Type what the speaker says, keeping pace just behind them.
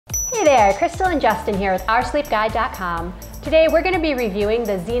Hey there, Crystal and Justin here with OurSleepGuide.com. Today we're going to be reviewing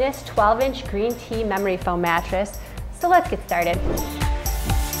the Zinus 12-inch green tea memory foam mattress. So let's get started.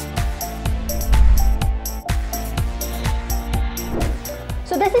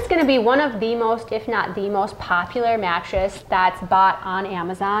 So this is going to be one of the most, if not the most popular mattress that's bought on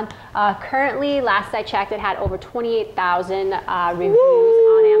Amazon. Currently, last I checked, it had over 28,000 reviews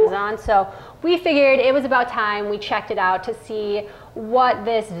on Amazon. So we figured it was about time we checked it out to see what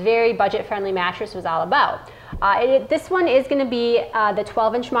this very budget-friendly mattress was all about. This one is going to be the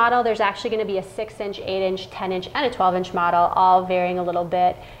 12-inch model. There's actually going to be a 6-inch, 8-inch, 10-inch, and a 12-inch model, all varying a little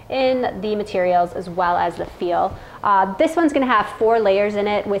bit in the materials as well as the feel. This one's going to have 4 layers in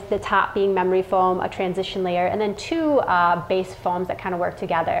it, with the top being memory foam, a transition layer, and then 2 base foams that kind of work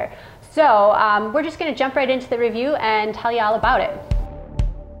together. So we're just going to jump right into the review and tell you all about it.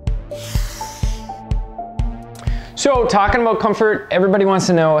 So talking about comfort, everybody wants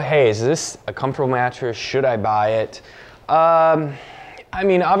to know, hey, is this a comfortable mattress? Should I buy it? I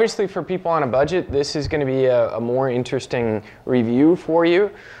mean, obviously for people on a budget, this is going to be a more interesting review for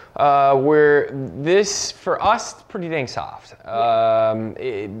you. Where this, for us, pretty dang soft.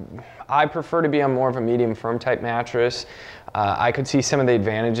 I prefer to be on more of a medium firm type mattress. I could see some of the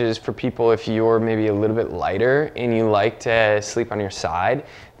advantages for people if you're maybe a little bit lighter and you like to sleep on your side.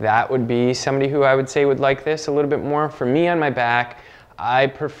 That would be somebody who I would say would like this a little bit more. For me on my back, I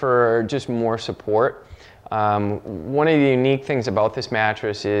prefer just more support. One of the unique things about this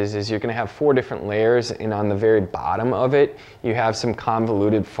mattress is you're going to have 4 different layers, and on the very bottom of it you have some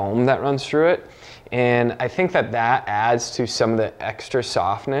convoluted foam that runs through it, and I think that adds to some of the extra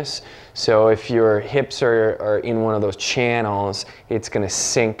softness. So if your hips are in one of those channels, it's going to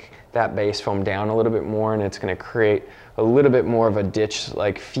sink that base foam down a little bit more, and it's going to create a little bit more of a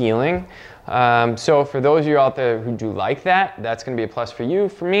ditch-like feeling. So for those of you out there who do like that, that's going to be a plus for you.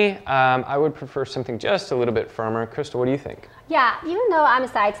 For me, I would prefer something just a little bit firmer. Crystal, what do you think? Yeah, even though I'm a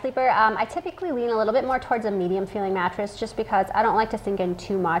side sleeper, I typically lean a little bit more towards a medium feeling mattress just because I don't like to sink in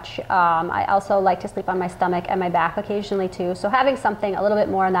too much. I also like to sleep on my stomach and my back occasionally too. So having something a little bit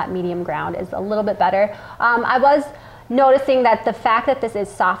more on that medium ground is a little bit better. I was noticing that the fact that this is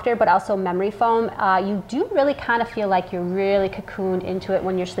softer but also memory foam, you do really kind of feel like you're really cocooned into it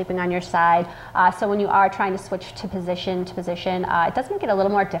when you're sleeping on your side. So when you are trying to switch to position, it does make it a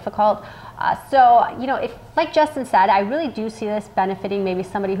little more difficult. So, you know, if, like Justin said, I really do see this benefiting maybe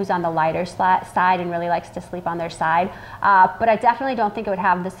somebody who's on the lighter side and really likes to sleep on their side. But I definitely don't think it would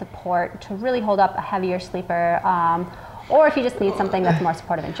have the support to really hold up a heavier sleeper. Or if you just need something that's more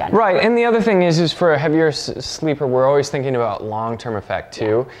supportive in general. Right, and the other thing is for a heavier sleeper, we're always thinking about long-term effect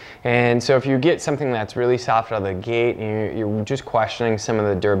too. Yeah. And so if you get something that's really soft out of the gate and you're just questioning some of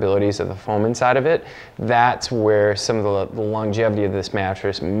the durabilities of the foam inside of it, that's where some of the longevity of this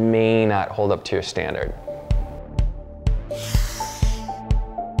mattress may not hold up to your standard.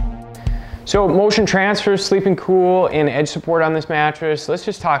 So motion transfer, sleeping cool, and edge support on this mattress. Let's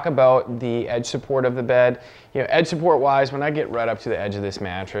just talk about the edge support of the bed. You know, edge support wise, when I get right up to the edge of this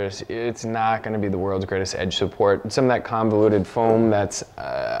mattress, it's not going to be the world's greatest edge support. Some of that convoluted foam that's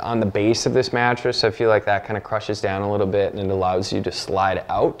on the base of this mattress, I feel like that kind of crushes down a little bit and it allows you to slide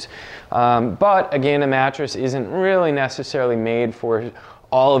out. But again, a mattress isn't really necessarily made for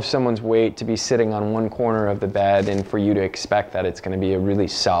all of someone's weight to be sitting on one corner of the bed and for you to expect that it's going to be a really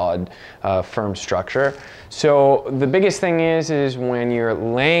solid, firm structure. So the biggest thing is when you're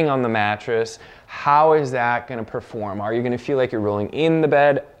laying on the mattress, how is that going to perform? Are you going to feel like you're rolling in the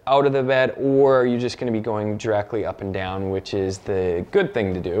bed, out of the bed, or are you just going to be going directly up and down, which is the good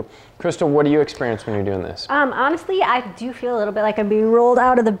thing to do? Crystal, what do you experience when you're doing this? Honestly, I do feel a little bit like I'm being rolled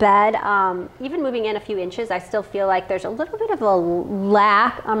out of the bed. Even moving in a few inches, I still feel like there's a little bit of a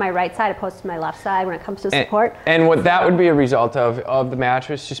lack on my right side opposed to my left side when it comes to support. And what that would be a result of the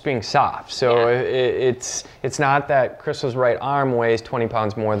mattress just being soft. So yeah. It's not that Crystal's right arm weighs 20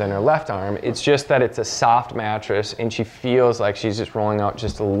 pounds more than her left arm. It's just that it's a soft mattress and she feels like she's just rolling out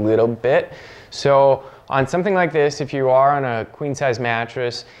just a little bit. So on something like this, if you are on a queen size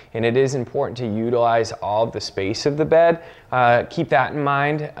mattress and it is important to utilize all of the space of the bed, keep that in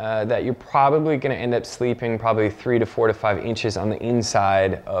mind, that you're probably going to end up sleeping probably 3 to 4 to 5 inches on the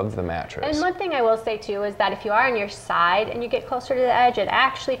inside of the mattress. And one thing I will say too is that if you are on your side and you get closer to the edge, it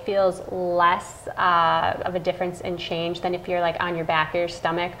actually feels less of a difference in change than if you're like on your back or your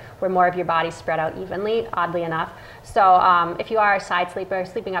stomach, where more of your body's spread out evenly, oddly enough. So if you are a side sleeper,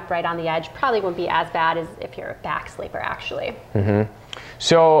 sleeping upright on the edge probably won't be as bad as if you're a back sleeper actually. Mm-hmm.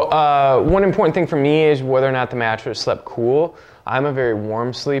 So one important thing for me is whether or not the mattress slept cool. I'm a very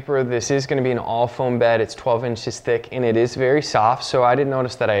warm sleeper. This is going to be an all foam bed. It's 12 inches thick and it is very soft. So I did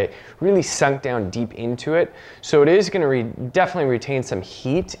notice that I really sunk down deep into it. So it is going to definitely retain some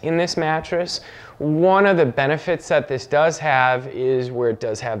heat in this mattress. One of the benefits that this does have is where it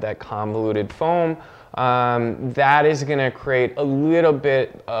does have that convoluted foam. That is going to create a little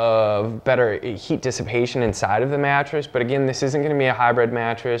bit of better heat dissipation inside of the mattress, but again, this isn't going to be a hybrid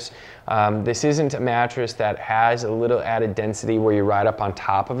mattress. This isn't a mattress that has a little added density where you ride up on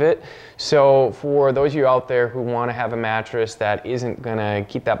top of it. So for those of you out there who want to have a mattress that isn't going to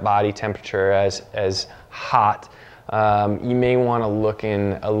keep that body temperature as hot, you may want to look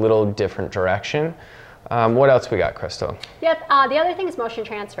in a little different direction. What else we got, Crystal? Yep, the other thing is motion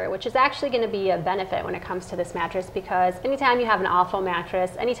transfer, which is actually going to be a benefit when it comes to this mattress, because anytime you have an all foam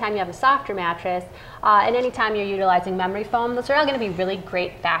mattress, anytime you have a softer mattress, and anytime you're utilizing memory foam, those are all going to be really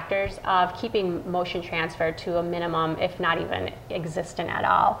great factors of keeping motion transfer to a minimum, if not even existent at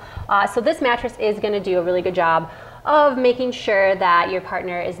all. So this mattress is going to do a really good job of making sure that your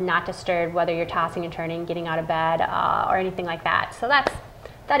partner is not disturbed, whether you're tossing and turning, getting out of bed, or anything like that. So that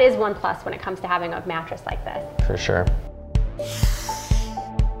is one plus when it comes to having a mattress like this. For sure.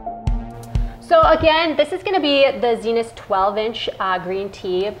 So again, this is going to be the Zinus 12-inch green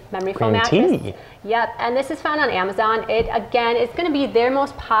tea memory foam mattress. Tea. Yep, and this is found on Amazon. It again is going to be their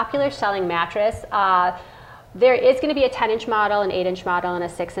most popular selling mattress. There is going to be a 10-inch model, an 8-inch model, and a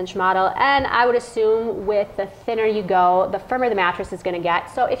 6-inch model, and I would assume with the thinner you go, the firmer the mattress is going to get.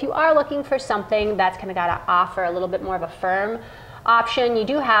 So if you are looking for something that's going to offer a little bit more of a firm option, you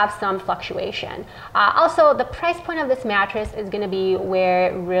do have some fluctuation. Also, the price point of this mattress is going to be where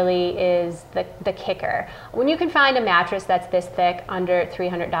it really is the kicker. When you can find a mattress that's this thick, under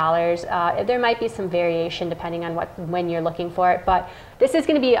 $300, there might be some variation depending on when you're looking for it, but this is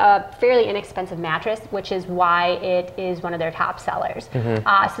going to be a fairly inexpensive mattress, which is why it is one of their top sellers.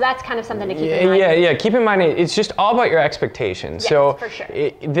 So that's kind of something to keep in mind. Yeah, keep in mind it's just all about your expectations. Yes, so for sure.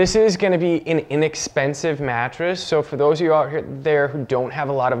 This is going to be an inexpensive mattress. So for those of you out there who don't have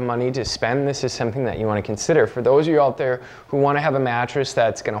a lot of money to spend, this is something that you want to consider. For those of you out there who want to have a mattress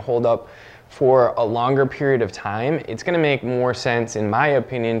that's going to hold up for a longer period of time, it's going to make more sense, in my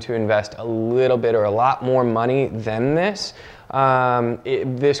opinion, to invest a little bit or a lot more money than this.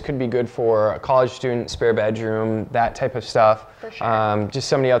 This could be good for a college student, spare bedroom, that type of stuff. For sure. Just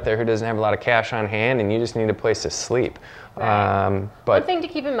somebody out there who doesn't have a lot of cash on hand and you just need a place to sleep. Right. But one thing to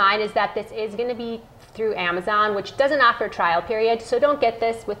keep in mind is that this is going to be through Amazon, which doesn't offer a trial period. So don't get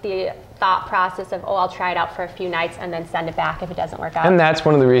this with the thought process of, oh, I'll try it out for a few nights and then send it back if it doesn't work out. And that's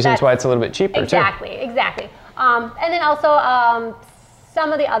one of the reasons why it's a little bit cheaper, exactly, too. Exactly. And then also,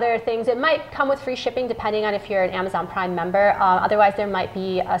 some of the other things, it might come with free shipping depending on if you're an Amazon Prime member. Otherwise, there might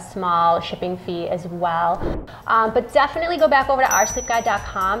be a small shipping fee as well. But definitely go back over to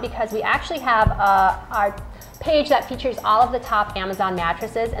oursleepguide.com, because we actually have our page that features all of the top Amazon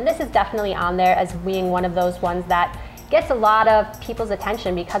mattresses, and this is definitely on there as being one of those ones that gets a lot of people's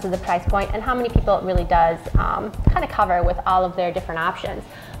attention because of the price point and how many people it really does kind of cover with all of their different options.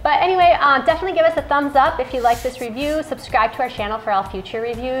 But anyway, definitely give us a thumbs up if you like this review, subscribe to our channel for all future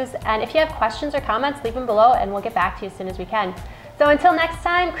reviews, and if you have questions or comments, leave them below and we'll get back to you as soon as we can. So until next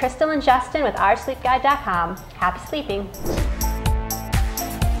time, Crystal and Justin with oursleepguide.com. Happy sleeping.